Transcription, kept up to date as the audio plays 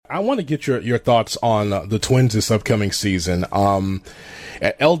I want to get your thoughts on the Twins this upcoming season.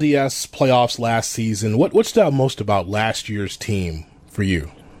 At LDS playoffs last season, what stood out most about last year's team for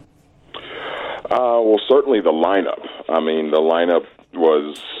you? Well, certainly the lineup. I mean, the lineup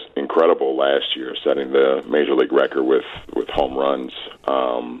was incredible last year, setting the major league record with home runs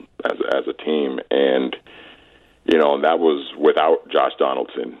as a team. And, you know, that was without Josh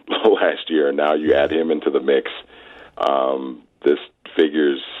Donaldson last year. And now you add him into the mix. This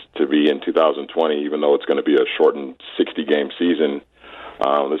figures to be in 2020, even though it's going to be a shortened 60-game season,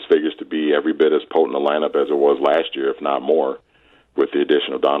 this figures to be every bit as potent a lineup as it was last year, if not more, with the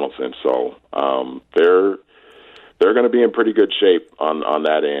addition of Donaldson. So they're going to be in pretty good shape on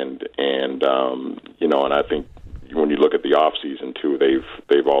that end. And, you know, and I think when you look at the offseason, too,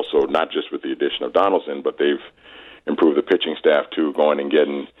 they've also, not just with the addition of Donaldson, but they've improved the pitching staff, too, going and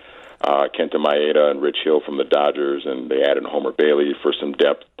getting Kenta Maeda and Rich Hill from the Dodgers, and they added Homer Bailey for some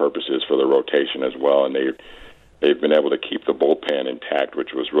depth purposes for the rotation as well. And they've been able to keep the bullpen intact,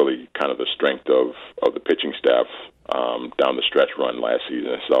 which was really kind of the strength of the pitching staff down the stretch run last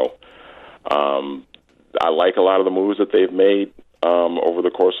season. So I like a lot of the moves that they've made over the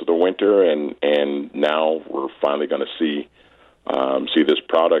course of the winter, and now we're finally going to see this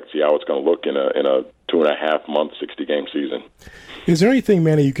product, see how it's going to look in a 2.5 month, 60-game season. Is there anything,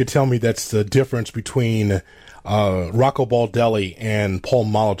 Manny, you could tell me that's the difference between Rocco Baldelli and Paul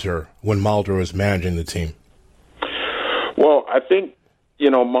Molitor when Molitor was managing the team? Well, I think,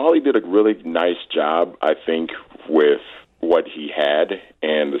 you know, Molly did a really nice job, I think, with what he had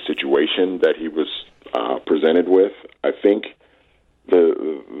and the situation that he was presented with. I think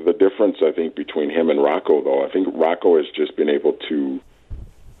the difference, I think, between him and Rocco, though, I think Rocco has just been able to,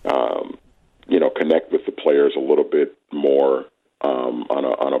 you know, connect with the players a little bit more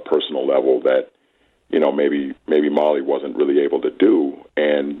on a personal level that, you know, maybe Molly wasn't really able to do.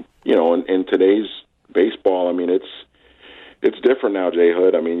 And, you know, in today's baseball, I mean, it's different now, Jay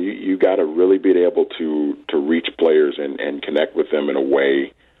Hood. I mean, you got to really be able to reach players and connect with them in a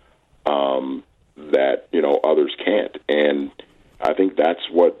way that, you know, others can't. And I think that's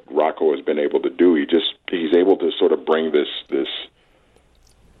what Rocco has been able to do. He's able to sort of bring this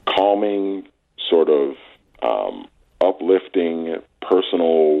calming, sort of uplifting,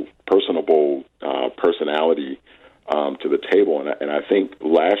 personable personality to the table. And I think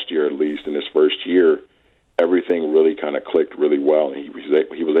last year, at least in his first year, everything really kind of clicked really well. He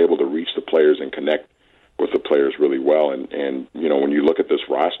was able to reach the players and connect with the players really well. And you know, when you look at this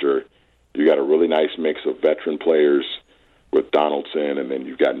roster, you got a really nice mix of veteran players with Donaldson, and then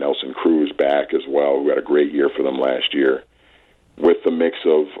you've got Nelson Cruz back as well, who had a great year for them last year, with the mix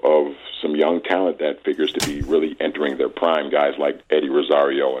of some young talent that figures to be really entering their prime, guys like Eddie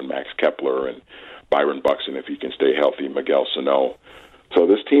Rosario and Max Kepler and Byron Buxton, if he can stay healthy, Miguel Sano. So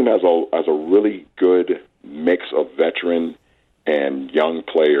this team has a really good mix of veteran and young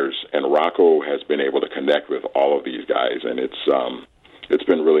players, and Rocco has been able to connect with all of these guys, and it's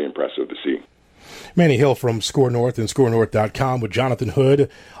been really impressive to see. Manny Hill from Score North and ScoreNorth.com with Jonathan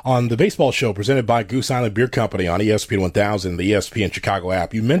Hood on the baseball show presented by Goose Island Beer Company on ESPN 1000, the ESPN Chicago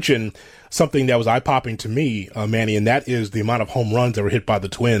app. You mentioned something that was eye-popping to me, Manny, and that is the amount of home runs that were hit by the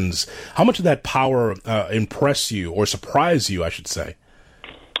Twins. How much of that power impressed you, or surprised you, I should say?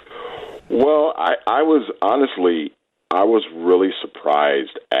 Well, I was really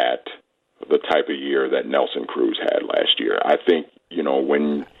surprised at the type of year that Nelson Cruz had last year. I think, you know,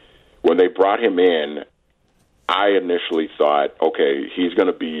 when they brought him in, I initially thought, okay, he's going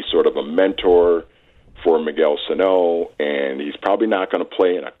to be sort of a mentor for Miguel Sano, and he's probably not going to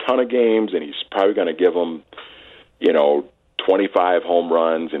play in a ton of games, and he's probably going to give him, you know, 25 home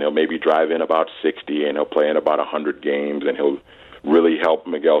runs, and he'll maybe drive in about 60, and he'll play in about 100 games, and he'll really help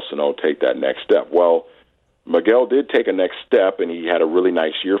Miguel Sano take that next step. Well, Miguel did take a next step, and he had a really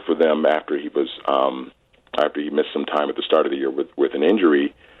nice year for them after he missed some time at the start of the year with an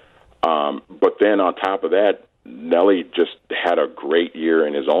injury. But then on top of that, Nelly just had a great year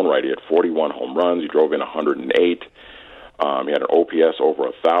in his own right. He had 41 home runs. He drove in 108. He had an OPS over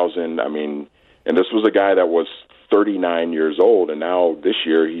 1,000. I mean, and this was a guy that was 39 years old, and now this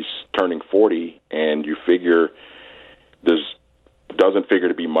year he's turning 40, and you figure doesn't figure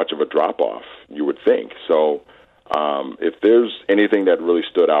to be much of a drop-off, you would think. So if there's anything that really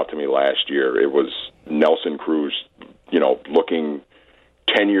stood out to me last year, it was Nelson Cruz, you know, looking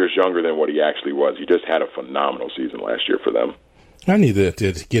 10 years younger than what he actually was. He just had a phenomenal season last year for them. I need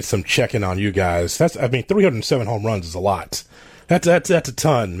to get some checking on you guys. 307 home runs is a lot. That's a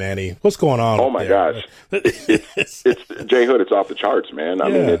ton, Manny. What's going on? Oh my gosh, it's Jay Hood. It's off the charts, man. I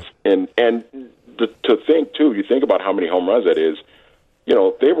mean, it's and to think too. You think about how many home runs that is.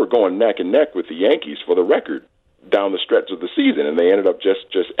 they were going neck and neck with the Yankees for the record down the stretch of the season, and they ended up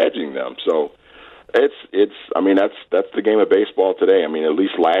just edging them. So it's I mean, that's the game of baseball today. I mean, at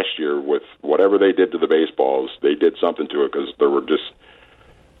least last year with whatever they did to the baseballs, they did something to it, because there were just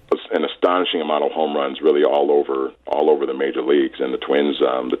an astonishing amount of home runs really all over the major leagues, and the Twins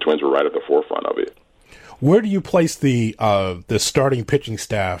were right at the forefront of it. Where do you place the starting pitching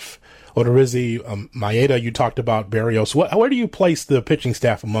staff? Odorizzi, Maeda, you talked about Berrios. Where do you place the pitching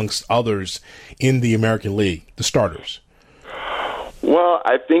staff amongst others in the American League, the starters? Well,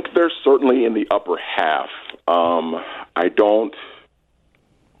 I think they're certainly in the upper half. I don't,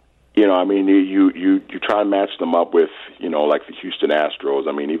 I mean, you try and match them up with, like the Houston Astros.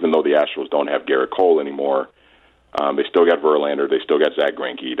 I mean, even though the Astros don't have Garrett Cole anymore, they still got Verlander, they still got Zach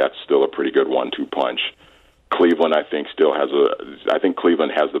Greinke. That's still a pretty good 1-2 punch. Cleveland, I think,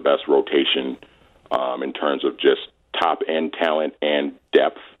 Cleveland has the best rotation in terms of just top-end talent and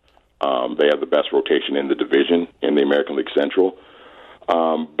depth. They have the best rotation in the division in the American League Central.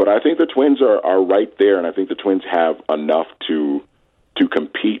 But I think the Twins are right there, and I think the Twins have enough to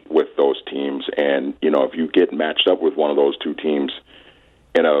compete with those teams. And, if you get matched up with one of those two teams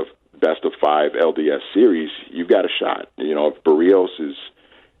in a best-of-5 LDS series, you've got a shot. If Berrios is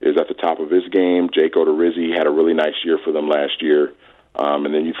at the top of his game, Jake Odorizzi had a really nice year for them last year, and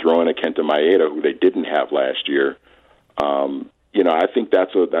then you throw in a Kenta Maeda, who they didn't have last year. I think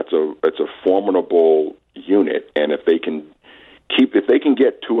it's a formidable unit, and if they can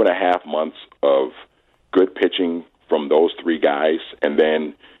get 2.5 months of good pitching from those three guys, and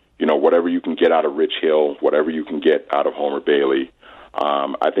then whatever you can get out of Rich Hill, whatever you can get out of Homer Bailey,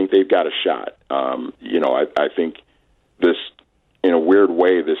 I think they've got a shot. I think this, in a weird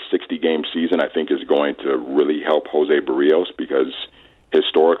way, this 60-game season, I think, is going to really help Jose Berrios, because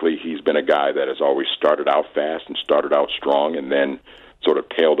historically he's been a guy that has always started out fast and started out strong, and then sort of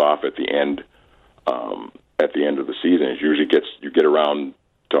tailed off at the end. At the end of the season, you get around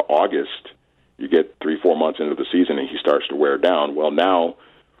to August, you get 3-4 months into the season, and he starts to wear down. Well, now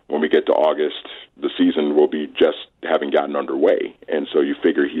when we get to August, the season will be just having gotten underway, and so you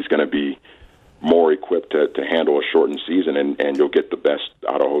figure he's going to be more equipped to handle a shortened season, and you'll get the best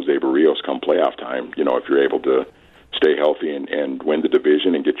out of Jose Berrios come playoff time, if you're able to stay healthy and win the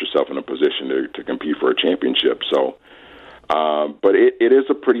division and get yourself in a position to compete for a championship. So, but it is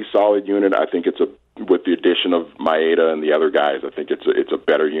a pretty solid unit. I think with the addition of Maeda and the other guys, I think it's a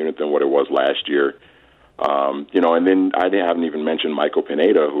better unit than what it was last year. And then I haven't even mentioned Michael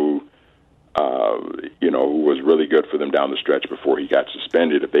Pineda, who was really good for them down the stretch before he got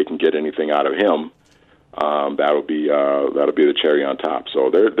suspended. If they can get anything out of him, that'll be the cherry on top. So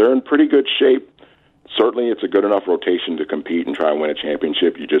they're in pretty good shape. Certainly, it's a good enough rotation to compete and try and win a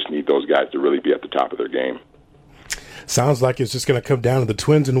championship. You just need those guys to really be at the top of their game. Sounds like it's just going to come down to the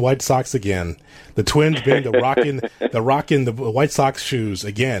Twins and White Sox again. The Twins being the rocking the White Sox shoes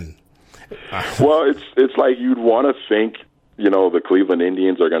again. Well, it's like you'd want to think, the Cleveland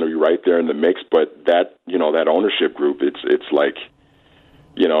Indians are going to be right there in the mix, but that ownership group, it's like,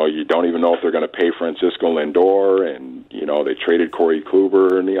 you don't even know if they're going to pay Francisco Lindor, and, they traded Corey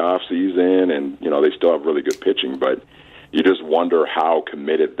Kluber in the offseason, and, they still have really good pitching, but you just wonder how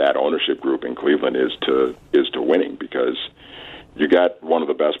committed that ownership group in Cleveland is to winning, because you got one of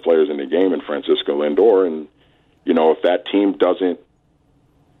the best players in the game in Francisco Lindor, and, if that team doesn't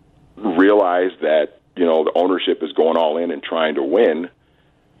realize that, the ownership is going all in and trying to win,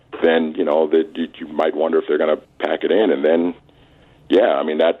 then, that you might wonder if they're going to pack it in. And then,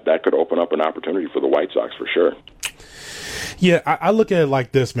 that could open up an opportunity for the White Sox for sure. Yeah, I look at it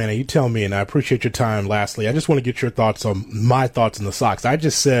like this, man, and you tell me, and I appreciate your time. Lastly, I just want to get your thoughts on my thoughts on the Sox. I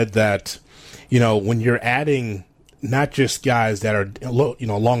just said that, when you're adding not just guys that are,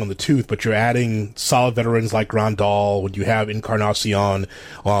 long on the tooth, but you're adding solid veterans like Grandal, when you have Encarnacion,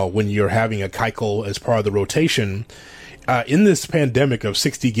 when you're having a Keuchel as part of the rotation, in this pandemic of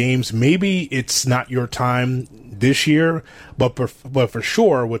 60 games, maybe it's not your time this year, but for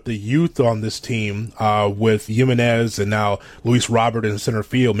sure with the youth on this team, with Jimenez and now Luis Robert in center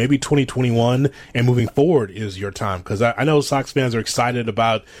field, maybe 2021 and moving forward is your time. Because I know Sox fans are excited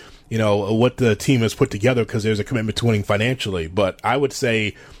about what the team has put together, because there's a commitment to winning financially. But I would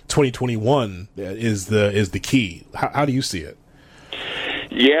say 2021 is the key. How do you see it?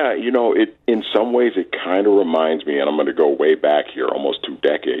 Yeah, it in some ways it kind of reminds me, and I'm going to go way back here, almost 2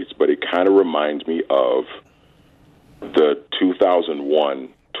 decades, but it kind of reminds me of the 2001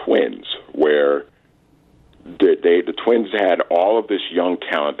 Twins, where the Twins had all of this young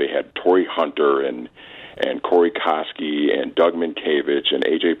talent. They had Torrey Hunter and Corey Kosky and Doug Minkiewicz and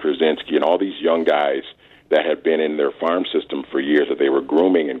A.J. Przinsky and all these young guys that had been in their farm system for years that they were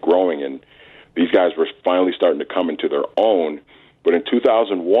grooming and growing, and these guys were finally starting to come into their own. But in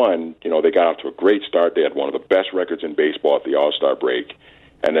 2001, they got off to a great start. They had one of the best records in baseball at the All-Star break,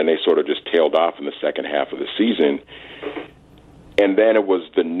 and then they sort of just tailed off in the second half of the season. And then it was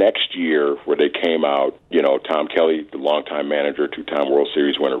the next year where they came out, Tom Kelly, the longtime manager, two-time World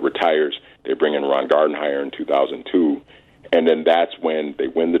Series winner, retires. They bring in Ron Gardenhire in 2002. And then that's when they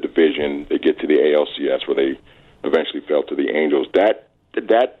win the division. They get to the ALCS where they eventually fell to the Angels. That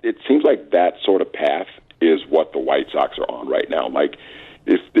it seems like that sort of path is what the White Sox are on right now. Like,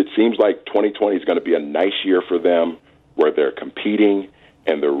 it seems like 2020 is going to be a nice year for them where they're competing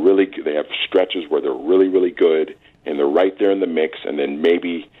and they have stretches where they're really, really good and they're right there in the mix, and then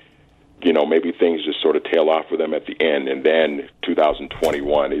maybe things just sort of tail off for them at the end, and then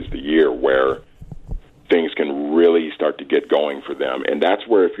 2021 is the year where things can really start to get going for them. And that's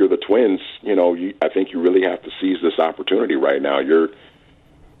where, if you're the Twins, I think you really have to seize this opportunity right now. You're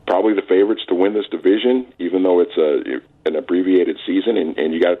probably the favorites to win this division, even though it's an abbreviated season,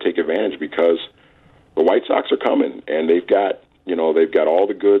 and you got to take advantage because the White Sox are coming, and they've got all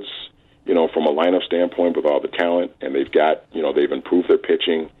the goods, from a lineup standpoint with all the talent, and they've got, they've improved their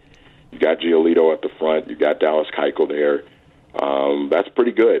pitching. You got Giolito at the front. You got Dallas Keuchel there. That's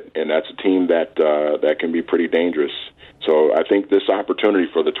pretty good, and that's a team that can be pretty dangerous. So I think this opportunity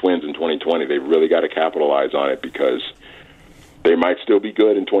for the Twins in 2020, they've really got to capitalize on it because they might still be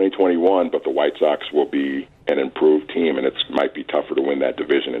good in 2021, but the White Sox will be an improved team, and it might be tougher to win that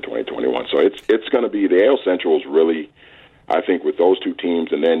division in 2021. So it's going to be the AL Central is really, I think, with those two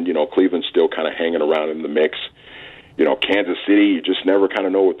teams, and then Cleveland's still kind of hanging around in the mix. Kansas City, you just never kind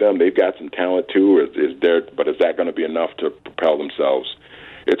of know with them. They've got some talent too. But is that going to be enough to propel themselves?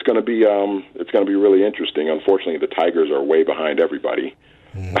 It's going to be really interesting. Unfortunately, the Tigers are way behind everybody.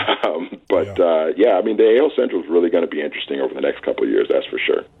 The AL Central is really going to be interesting over the next couple of years. That's for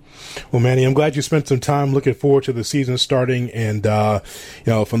sure. Well, Manny, I'm glad you spent some time looking forward to the season starting, and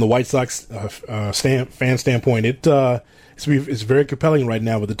from the White Sox fan standpoint, it's very compelling right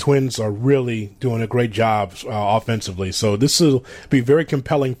now, but the Twins are really doing a great job offensively. So this will be very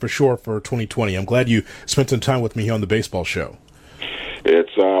compelling for sure for 2020. I'm glad you spent some time with me here on the Baseball Show.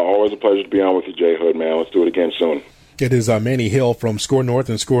 It's always a pleasure to be on with you, Jay Hood, man. Let's do it again soon. It is Manny Hill from Score North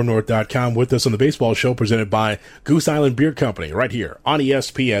and ScoreNorth.com with us on the Baseball Show presented by Goose Island Beer Company right here on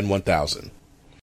ESPN 1000.